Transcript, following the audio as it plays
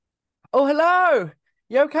Oh, hello.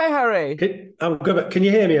 You okay, Harry? I'm good, but can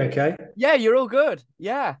you hear me okay? Yeah, you're all good.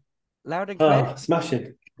 Yeah, loud and clear. Oh,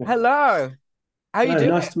 smashing. Hello. How you Hello, doing?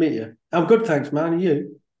 nice to meet you. I'm good, thanks, man. And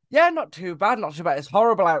you? Yeah, not too bad. Not too bad. It's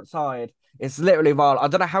horrible outside. It's literally vile. I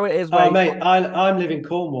don't know how it is where Oh, you are. mate, I'm living in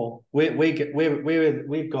Cornwall. We've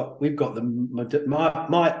got the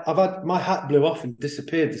my I've had my hat blew off and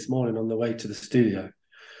disappeared this morning on the way to the studio.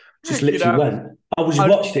 Just You literally know, went. I just I,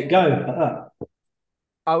 watched it go like that.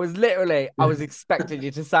 I was expecting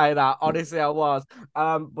you to say that. Honestly, I was.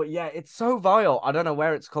 But yeah, it's so vile. I don't know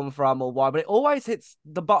where it's come from or why, but it always hits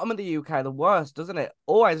the bottom of the UK the worst, doesn't it?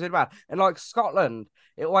 Always really bad. And like Scotland,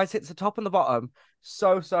 it always hits the top and the bottom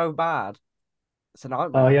so bad. It's a Oh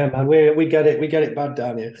nightmare. yeah, man. We get it bad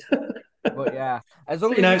down here. But yeah, as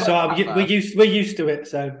long You as know, you've got so a hat we're used to it.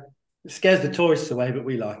 So it scares the tourists away, but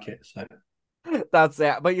we like it. So. though, that's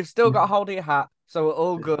it. But you've still got a hold of your hat, so we're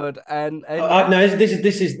all good. And yeah, No, this I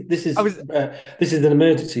is was this is an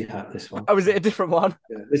emergency hat. This one. I was it a different one.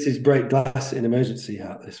 Yeah, this is break glass in emergency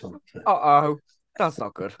hat. This one. So. Uh-oh. That's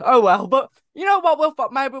not good. Oh well, but you know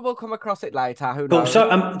what? Maybe we'll come across it later. Who Cool. knows? So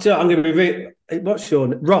I'm going to be what's your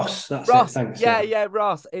Ross? That's it. Ross, Thanks. yeah, Yeah. yeah,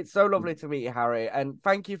 Ross. It's so lovely to meet you, Harry, and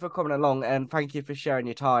thank you for coming along and thank you for sharing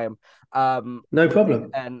your time No with me.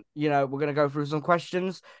 problem. And we're gonna go through some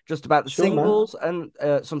questions just about the Sure, man. singles and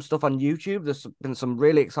some stuff on YouTube. There's been some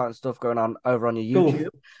really exciting stuff going on over on your YouTube.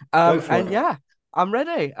 Cool. Go for And it. yeah, I'm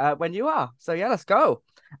ready when you are. So yeah, let's go.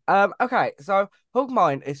 Okay, so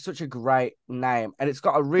Hugmynd is such a great name, and it's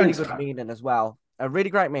got a really Thanks, good man. meaning as well. A really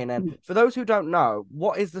great meaning. For those who don't know,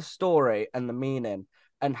 what is the story and the meaning?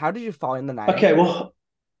 And how did you find the name? Okay. Well.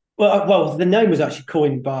 The name was actually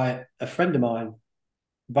coined by a friend of mine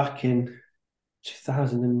back in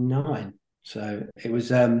 2009. So it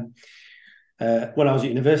was when I was at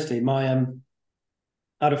university. I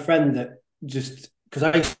had a friend that just because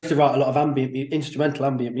I used to write a lot of instrumental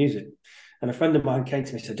ambient music, and a friend of mine came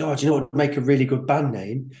to me and said, "Oh, do you know what would make a really good band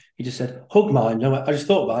name?" He just said, "Hugmynd." And I just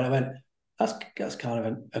thought about it. I went, "That's kind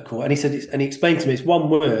of a cool." And he said, and he explained to me, it's one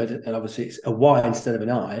word, and obviously it's a Y instead of an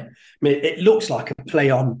I. I mean, it looks like a play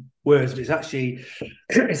on words, but it's actually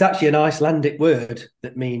an Icelandic word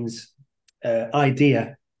that means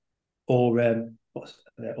idea or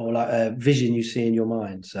or like a vision you see in your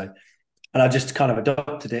mind. So, and I just kind of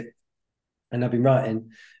adopted it and I've been writing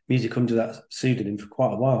music under that pseudonym for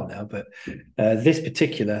quite a while now. But this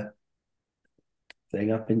particular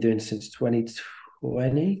thing I've been doing since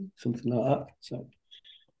 2020, something like that. So,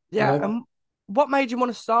 you Yeah, know, and what made you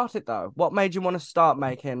want to start it though? What made you want to start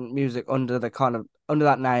making music under the kind of under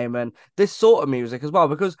that name and this sort of music as well?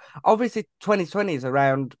 Because obviously 2020 is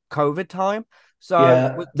around COVID time. So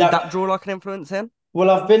yeah, did that draw like an influence in? well,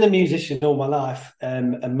 I've been a musician all my life,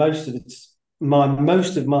 and most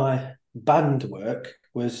of my band work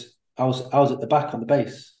was I was at the back on the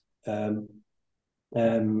bass. And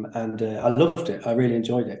I loved it. I really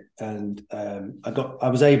enjoyed it, and I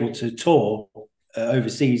was able to tour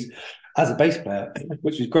overseas as a bass player,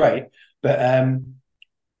 which was great. But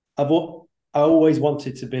I've I always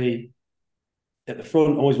wanted to be at the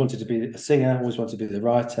front. Always wanted to be a singer. Always wanted to be the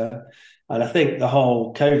writer. And I think the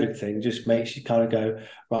whole COVID thing just makes you kind of go,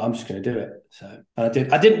 right, I'm just going to do it. So and I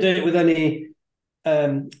did. I didn't do it with any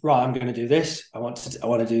right. I'm going to do this. I want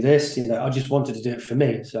to do this. I just wanted to do it for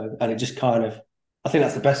me. So and it just kind of I think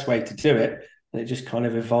that's the best way to do it. And it just kind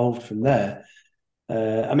of evolved from there.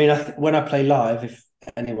 I mean, when I play live, if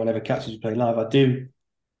anyone ever catches me playing live, I do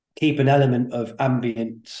keep an element of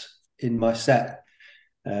ambience in my set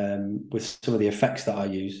with some of the effects that I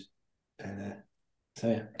use. Uh, so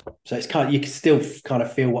yeah, so it's kind of you can still kind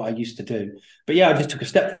of feel what I used to do. But yeah, I just took a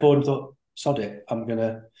step forward and thought, sod it, I'm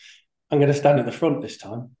gonna stand at the front this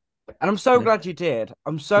time. And I'm so Yeah. glad you did.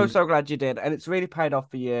 I'm so Mm. glad you did. And it's really paid off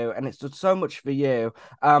for you. And it's done so much for you.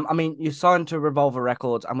 I mean, you signed to Revolver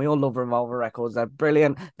Records, and we all love Revolver Records. They're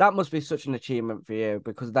brilliant. That must be such an achievement for you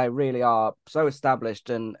because they really are so established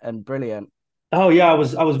and brilliant. Oh yeah, I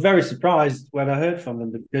was very surprised when I heard from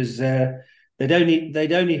them because they'd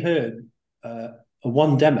only heard a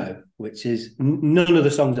one demo, which is none of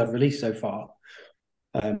the songs I've released so far.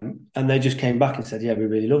 And they just came back and said, "Yeah, we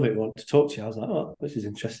really love it. We want to talk to you." I was like, "Oh, this is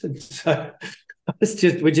interesting." So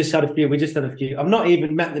we just had a few. I've not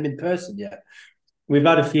even met them in person yet. We've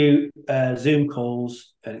had a few Zoom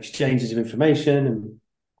calls and exchanges of information,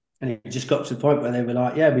 and it just got to the point where they were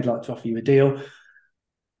like, "Yeah, we'd like to offer you a deal."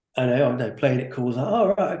 And I no, playing it cool. I was like, "Oh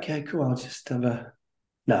right, okay, cool. I'll just have a."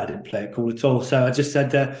 No, I didn't play it cool at all. So I just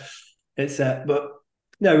said, "It's but."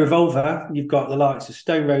 No, Revolver, you've got the likes of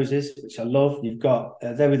Stone Roses, which I love. You've got,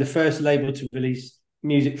 they were the first label to release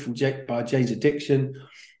music by Jane's Addiction.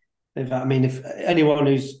 In fact, I mean, if anyone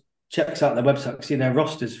who's checks out their website, see their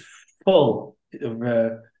roster's full of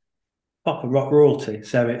proper rock royalty.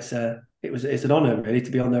 So it's an honour really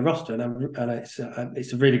to be on their roster, and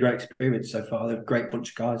it's a really great experience so far. They're a great bunch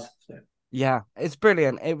of guys. So. Yeah, it's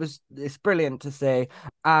brilliant. It's brilliant to see.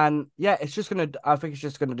 And yeah, I think it's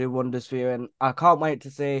just gonna do wonders for you. And I can't wait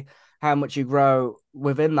to see how much you grow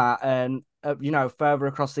within that and further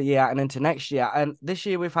across the year and into next year. And this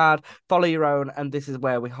year we've had Follow Your Own and This Is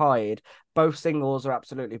Where We Hide. Both singles are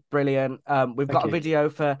absolutely brilliant. We've Thank got a you. video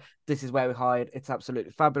for This Is Where We Hide. It's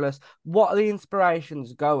absolutely fabulous. What are the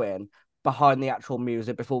inspirations going behind the actual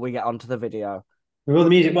music before we get onto the video? With all the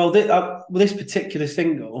music, this particular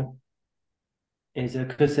single is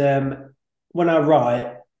because when I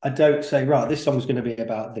write, I don't say right. This song's going to be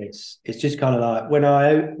about this. It's just kind of like when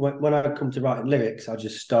I come to writing lyrics, I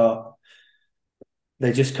just start.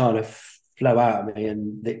 They just kind of flow out of me,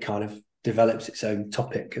 and it kind of develops its own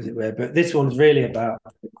topic, as it were. But this one's really about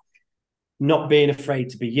not being afraid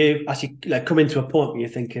to be you. Actually, like coming to a point where you're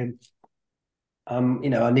thinking,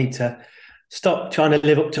 I need to stop trying to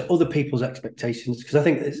live up to other people's expectations, because I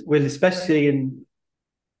think we're especially in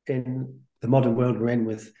the modern world we're in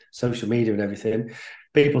with social media and everything.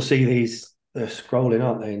 People see they're scrolling,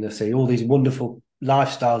 aren't they? And they see all these wonderful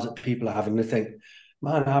lifestyles that people are having. They think,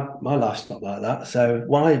 man, my life's not like that. So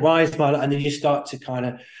why is my? And then you start to kind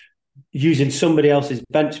of using somebody else's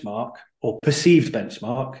benchmark or perceived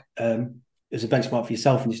benchmark as a benchmark for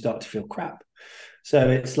yourself, and you start to feel crap. So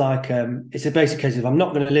it's like it's a basic case of I'm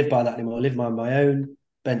not going to live by that anymore. I live by my own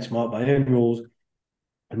benchmark, my own rules.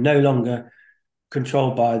 I'm no longer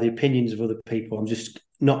controlled by the opinions of other people. I'm just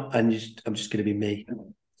going to be me.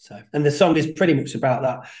 So, and the song is pretty much about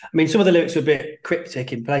that. I mean, some of the lyrics are a bit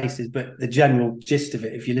cryptic in places, but the general gist of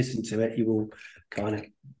it, if you listen to it, you will kind of.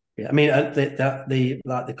 Yeah, I mean,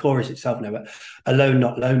 the chorus itself, no, alone,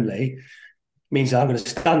 not lonely, means that I'm going to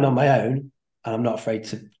stand on my own, and I'm not afraid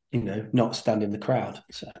to, not stand in the crowd.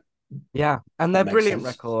 So Yeah, and they're that makes brilliant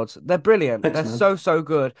sense. records. They're brilliant. Thanks, They're man. so, so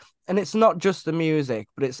good. And it's not just the music,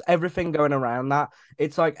 but it's everything going around that.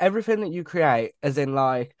 It's like everything that you create, as in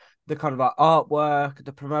like the kind of like artwork,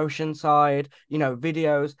 the promotion side,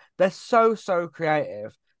 videos. They're so, so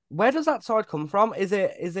creative. Where does that side come from? Is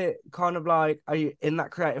it kind of like, are you in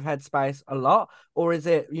that creative headspace a lot? Or is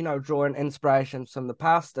it, drawing inspiration from the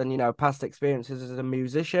past and, past experiences as a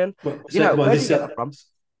musician? Where do you This, get that from?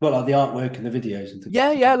 like the artwork and the videos and things Yeah,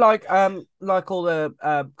 like yeah, that. like all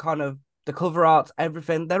the kind of the cover arts,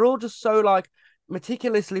 everything. They're all just so like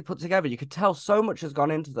meticulously put together. You could tell so much has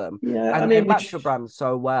gone into them, Yeah, I and they mean, match your brand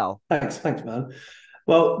so well. thanks, man.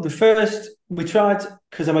 Well, the first we tried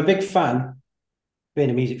because I'm a big fan, being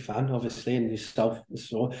a music fan, obviously, and yourself.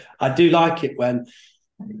 So I do like it when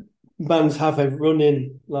bands have a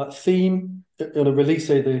running like theme on a release.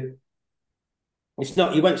 So it's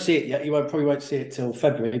not you won't see it yet. Probably won't see it till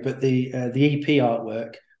February. But the EP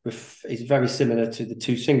artwork is very similar to the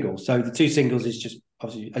two singles. So the two singles is just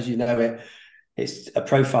obviously, as you know it. It's a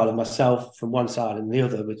profile of myself from one side and the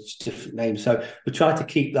other with different names. So we try to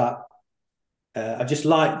keep that. I just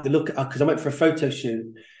like the look because I went for a photo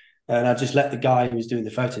shoot and I just let the guy who was doing the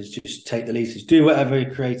photos just take the leases, do whatever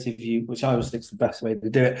creative which I always think is the best way to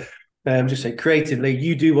do it. Just say creatively,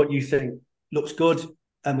 you do what you think looks good,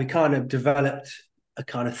 and we kind of developed a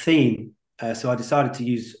kind of theme. So I decided to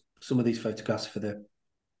use some of these photographs for the.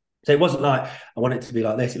 So it wasn't like I want it to be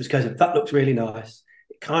like this. It was because that looks really nice.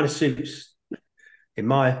 It kind of suits in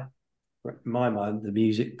my mind the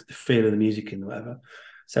music, the feel of the music, and whatever.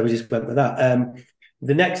 So we just went with that.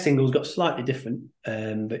 The next single's got slightly different,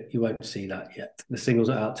 but you won't see that yet. The single's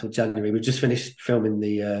not out till January. We've just finished filming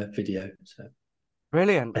the video. So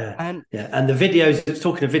Brilliant. yeah, And yeah. And the videos.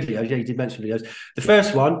 Talking of videos, yeah, you did mention videos. The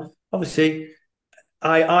first one, obviously,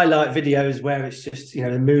 I like videos where it's just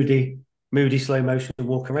the moody slow motion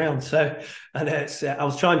walk around. So and it's I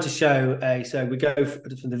was trying to show so we go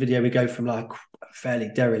from the video we go from like a fairly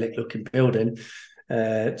derelict looking building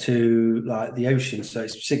to like the ocean. So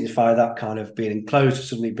it's signify that kind of being enclosed,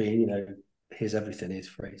 suddenly being here's everything is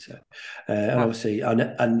free. So and obviously I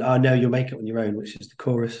know you'll make it on your own, which is the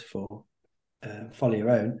chorus for Follow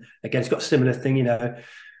Your Own. Again, it's got a similar thing,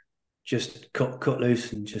 just cut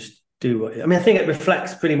loose and just do what. I mean, I think it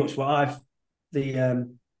reflects pretty much what I've the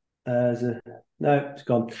no, it's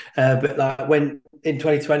gone. But like when in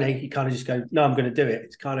 2020, you kind of just go, no, I'm going to do it.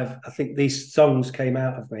 It's kind of I think these songs came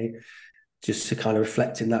out of me just to kind of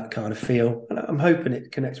reflect in that kind of feel, and I'm hoping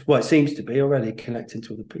it connects. Well, it seems to be already connecting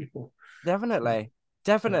to other people. definitely,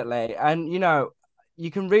 So, definitely. And you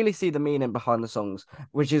can really see the meaning behind the songs,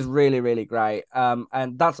 which is really, really great.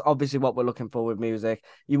 And that's obviously what we're looking for with music.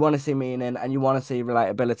 You want to see meaning and you want to see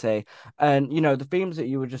relatability. And the themes that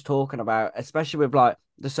you were just talking about, especially with like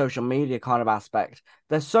the social media kind of aspect,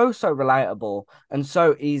 they're so relatable and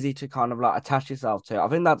so easy to kind of like attach yourself to. I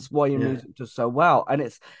think that's why your Yeah, music does so well. And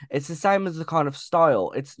it's the same as the kind of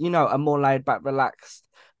style. It's a more laid back, relaxed,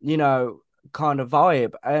 you know, kind of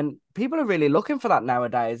vibe. And people are really looking for that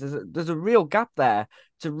nowadays. There's a real gap there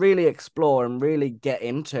to really explore and really get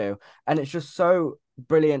into. And it's just so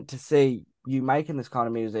brilliant to see you making this kind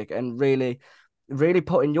of music and really, really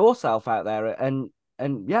putting yourself out there. And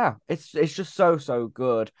yeah, it's just so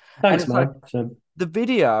good. And thanks, it's like man. So, the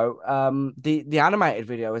video, the animated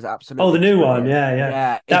video is oh, the absolutely new one, brilliant. yeah, yeah.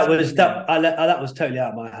 Yeah, it's That was brilliant. that. That was totally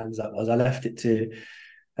out of my hands. That was. I left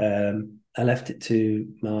it to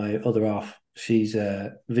my other half. She's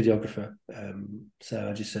a videographer. So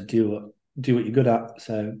I just said, do what you're good at.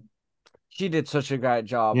 So She did such a great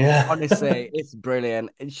job. yeah, Honestly, it's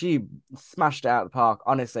brilliant. She smashed it out of the park.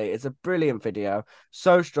 Honestly, it's a brilliant video.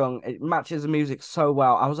 So strong. It matches the music so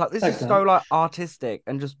well. I was like, this is thanks, so man. like artistic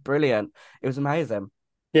and just brilliant. It was amazing.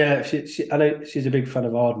 Yeah, I know she's a big fan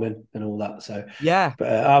of Aardman and all that. So, Yeah, but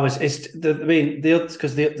I was. I mean,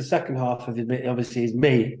 because the second half of it obviously is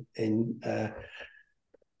me in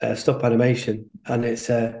stop animation, and it's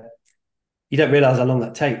you don't realize how long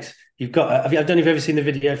that takes. You've got. I don't know if you've ever seen the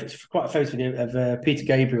video. It's quite a famous video of Peter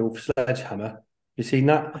Gabriel Sledgehammer. You seen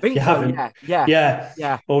that? I If you think so. haven't, Yeah. yeah.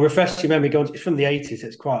 Yeah. Well, refresh your memory. Go on, it's from the 80s.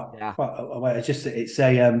 It's Yeah. quite a way. It's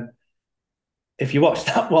a if you watch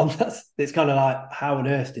that one, it's kind of like how on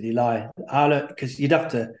earth did he lie? How because you'd have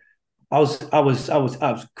to. I was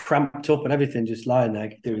cramped up and everything, just lying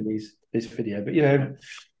there doing this video. But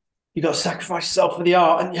you got to sacrifice yourself for the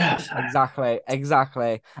art, and yeah.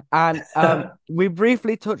 Exactly. And we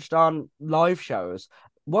briefly touched on live shows.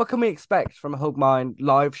 What can we expect from a Hugmynd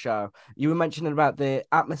live show? You were mentioning about the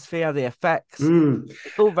atmosphere, the effects. Mm.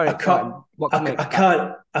 It's all very I can't. exciting. What can we I expect?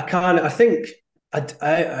 can't. I can't. I think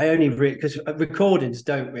I only because recordings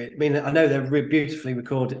don't. I mean, I know they're beautifully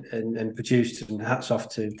recorded and produced, and hats off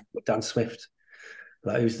to Dan Swift.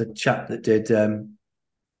 Like, who's the chap that did. Um,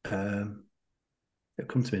 It'll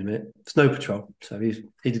come to me in a minute. Snow Patrol. So he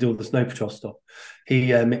did all the Snow Patrol stuff.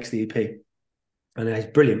 He mixed the EP, and he's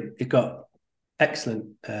brilliant. He's got excellent,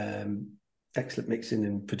 excellent mixing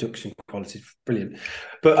and production quality. Brilliant.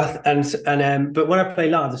 But when I play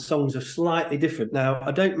live, the songs are slightly different. Now,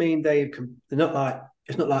 I don't mean they're not like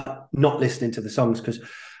it's not like not listening to the songs, because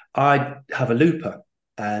I have a looper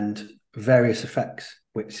and various effects.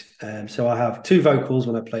 So I have two vocals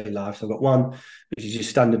when I play live. So I've got one which is your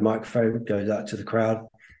standard microphone, goes out to the crowd.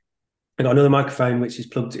 I got another microphone which is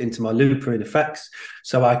plugged into my looper in effects,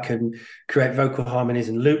 so I can create vocal harmonies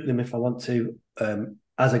and loop them if I want to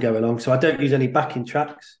as I go along. So I don't use any backing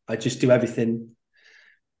tracks. I just do everything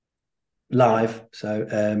live.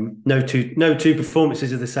 So no two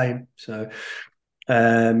performances are the same.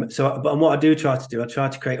 But what I do try to do, I try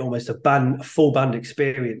to create almost a full band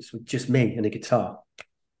experience with just me and a guitar.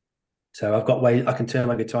 So I've got ways I can turn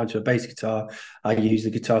my guitar into a bass guitar. I use the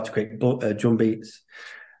guitar to create drum beats.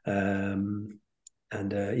 And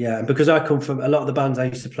because I come from a lot of the bands I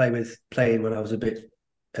used to playing when I was a bit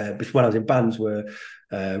when I was in bands were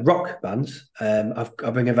rock bands. I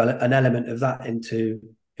bring an element of that into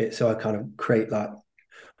it, so I kind of create like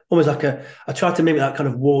almost like I try to mimic that kind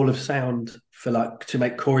of wall of sound for like to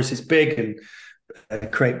make choruses big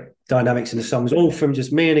and create dynamics in the songs, all from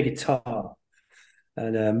just me and a guitar.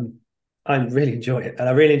 And I really enjoy it, and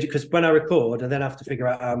I really enjoy because when I record, I then have to figure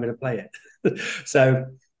out how I'm going to play it. So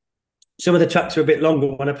some of the tracks are a bit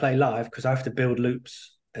longer when I play live because I have to build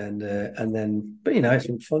loops and then, but it's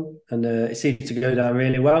been fun and it seems to go down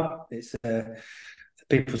really well. It's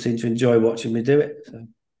people seem to enjoy watching me do it. So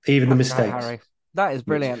even the That's great, mistakes, Harry. That is which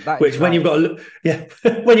brilliant. That is which when you've great.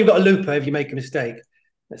 got when you've got a looper, if you make a mistake,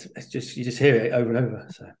 it's just you just hear it over and over.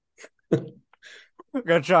 So. I'm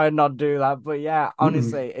gonna try and not do that, but yeah, Mm-mm.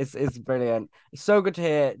 honestly, it's brilliant. It's so good to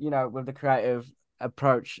hear, with the creative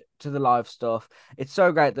approach to the live stuff. It's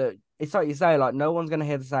so great that it's like you say, like no one's gonna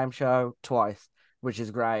hear the same show twice, which is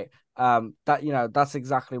great. That's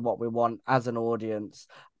exactly what we want as an audience.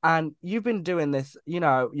 And you've been doing this,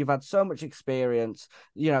 you've had so much experience,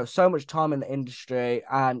 so much time in the industry,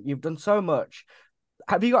 and you've done so much.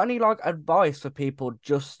 Have you got any like advice for people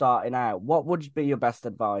just starting out? What would be your best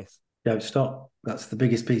advice? Don't stop. That's the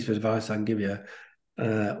biggest piece of advice I can give you.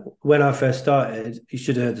 When I first started, you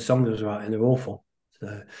should have heard the songs I was writing. They're awful.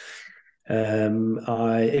 So,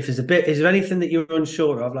 if is there anything that you're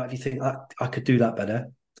unsure of? Like, if you think I could do that better,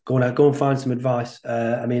 go and find some advice.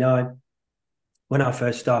 I mean, when I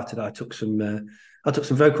first started, I took some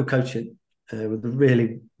vocal coaching with a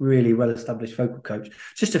really, really well established vocal coach,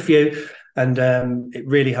 just a few, and it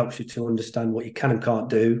really helps you to understand what you can and can't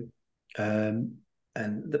do.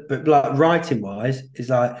 But like writing wise, is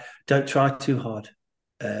like don't try too hard.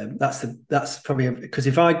 That's probably because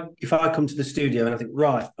if I come to the studio and I think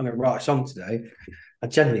right, I'm going to write a song today, I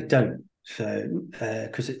generally don't. So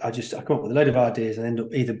because I come up with a load of ideas and end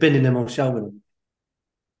up either binning them or shelving them.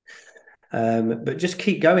 But just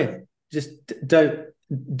keep going. Just don't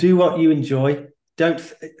do what you enjoy.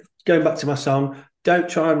 Don't going back to my song. Don't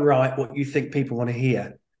try and write what you think people want to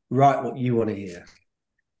hear. Write what you want to hear.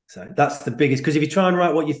 So that's the biggest. Because if you try and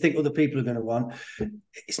write what you think other people are going to want,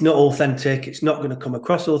 it's not authentic. It's not going to come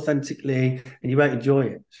across authentically, and you won't enjoy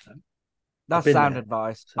it. So I've That's been sound there.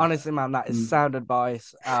 advice. So, Honestly, man, that is sound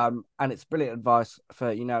advice. And it's brilliant advice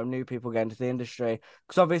for, new people getting into the industry.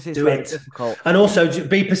 Because obviously it's do very it, difficult. and also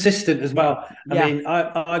be persistent as well. I Yeah, mean,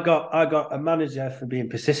 I got a manager for being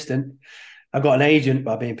persistent. I got an agent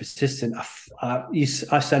by being persistent.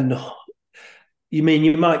 I send. You mean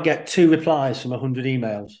you might get 2 replies from 100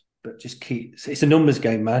 emails, but just keep. It's a numbers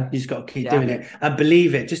game, man. You just got to keep yeah, doing it and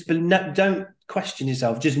believe it. Don't question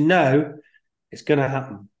yourself. Just know it's going to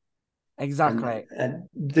happen. exactly. And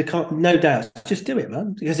no doubt, just do it,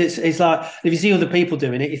 man. Because it's like if you see other people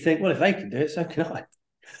doing it, you think, well, if they can do it, so can I.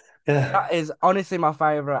 Yeah. That is honestly my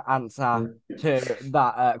favorite answer to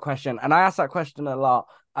that question. And I ask that question a lot.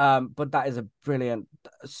 But that is a brilliant,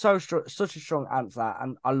 such a strong answer.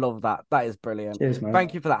 And I love that. That is brilliant. Cheers, man.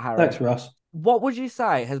 Thank you for that, Harry. Thanks, Ross. What would you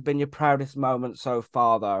say has been your proudest moment so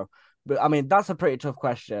far, though? But I mean, that's a pretty tough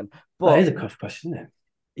question. That But is a tough question, isn't it?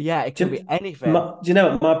 yeah, it could be anything. Do you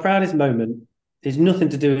know what? My proudest moment is nothing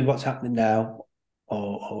to do with what's happening now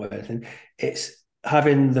or anything. It's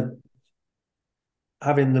having the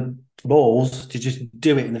balls to just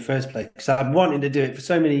do it in the first place. Because I've wanted to do it for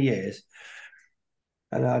so many years,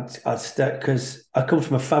 and I'd start because I come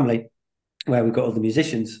from a family where we've got other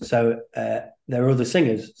musicians, so there are other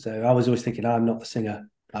singers. So I was always thinking, I'm not the singer.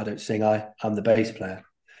 I don't sing. I'm the bass player.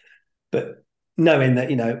 But knowing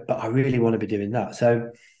that, but I really want to be doing that.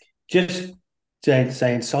 So just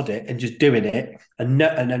saying sod it and just doing it, and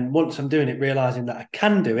then once I'm doing it, realizing that I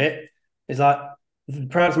can do it is like the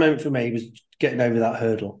proudest moment for me was getting over that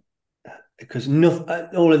hurdle, because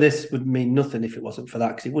all of this would mean nothing if it wasn't for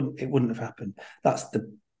that, because it wouldn't have happened. That's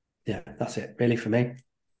it really for me.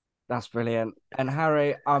 That's brilliant. And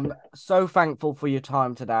Harry, I'm so thankful for your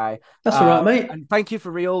time today. That's all right, mate. And thank you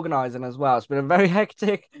for reorganizing as well. It's been a very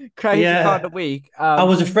hectic, crazy kind Yeah, of week. I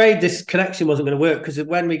was afraid this connection wasn't going to work because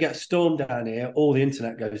when we get a storm down here, all the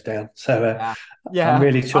internet goes down. So Yeah. I'm Yeah,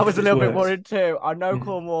 really I chuffed was a it's little bit worked. worried too. I know Yeah.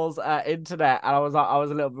 Cornwall's internet, and I was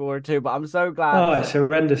a little bit worried too. But I'm so glad Oh, that it's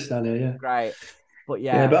horrendous down here. Yeah, great. But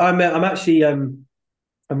yeah. yeah, But I'm actually I'm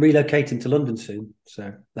relocating to London soon,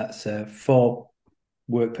 so that's for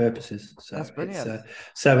work purposes. So that's brilliant.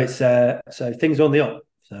 so things are on the up.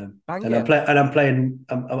 So and Banging.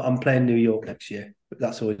 I'm playing New York next year, but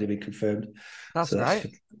that's already been confirmed. That's So that great.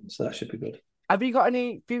 should so that should be good. Have you got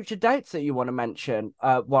any future dates that you want to mention?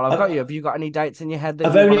 While I've got you, I, have you got any dates in your head that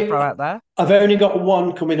I've you want to only throw out there? I've only got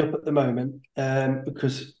one coming up at the moment,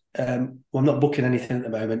 because well, I'm not booking anything at the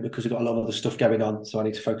moment because I've got a lot of other stuff going on, so I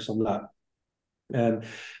need to focus on that. Um,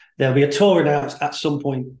 there'll be a tour announced at some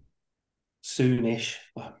point soonish.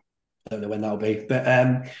 Well, I don't know when that'll be, but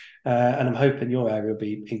and I'm hoping your area will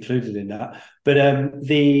be included in that. But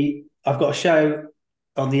I've got a show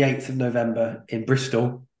on the 8th of November in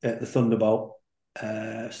Bristol at the Thunderbolt,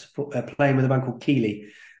 playing with a band called Keeley,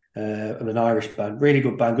 an Irish band, really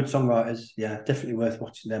good band, good songwriters. Yeah, definitely worth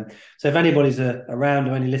watching them. So if anybody's around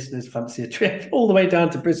or any listeners fancy a trip all the way down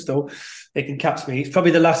to Bristol, they can catch me. It's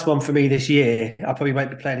probably the last one for me this year. I probably won't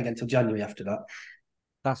be playing again until January after that.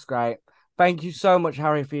 That's great. Thank you so much,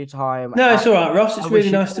 Harry, for your time. No, it's all right, Ross. I It's really wish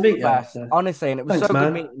you nice to all the meet you. best, So honestly, and it was so thanks, good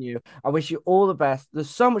man. meeting you. I wish you all the best. There's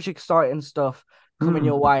so much exciting stuff coming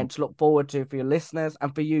your Mm. way and to look forward to for your listeners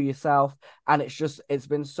and for you yourself. And it's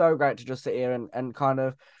been so great to just sit here and kind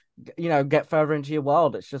of, get further into your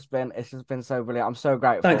world. It's just been so brilliant. I'm so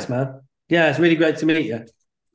Thanks, grateful. man. Yeah, it's really great to meet you.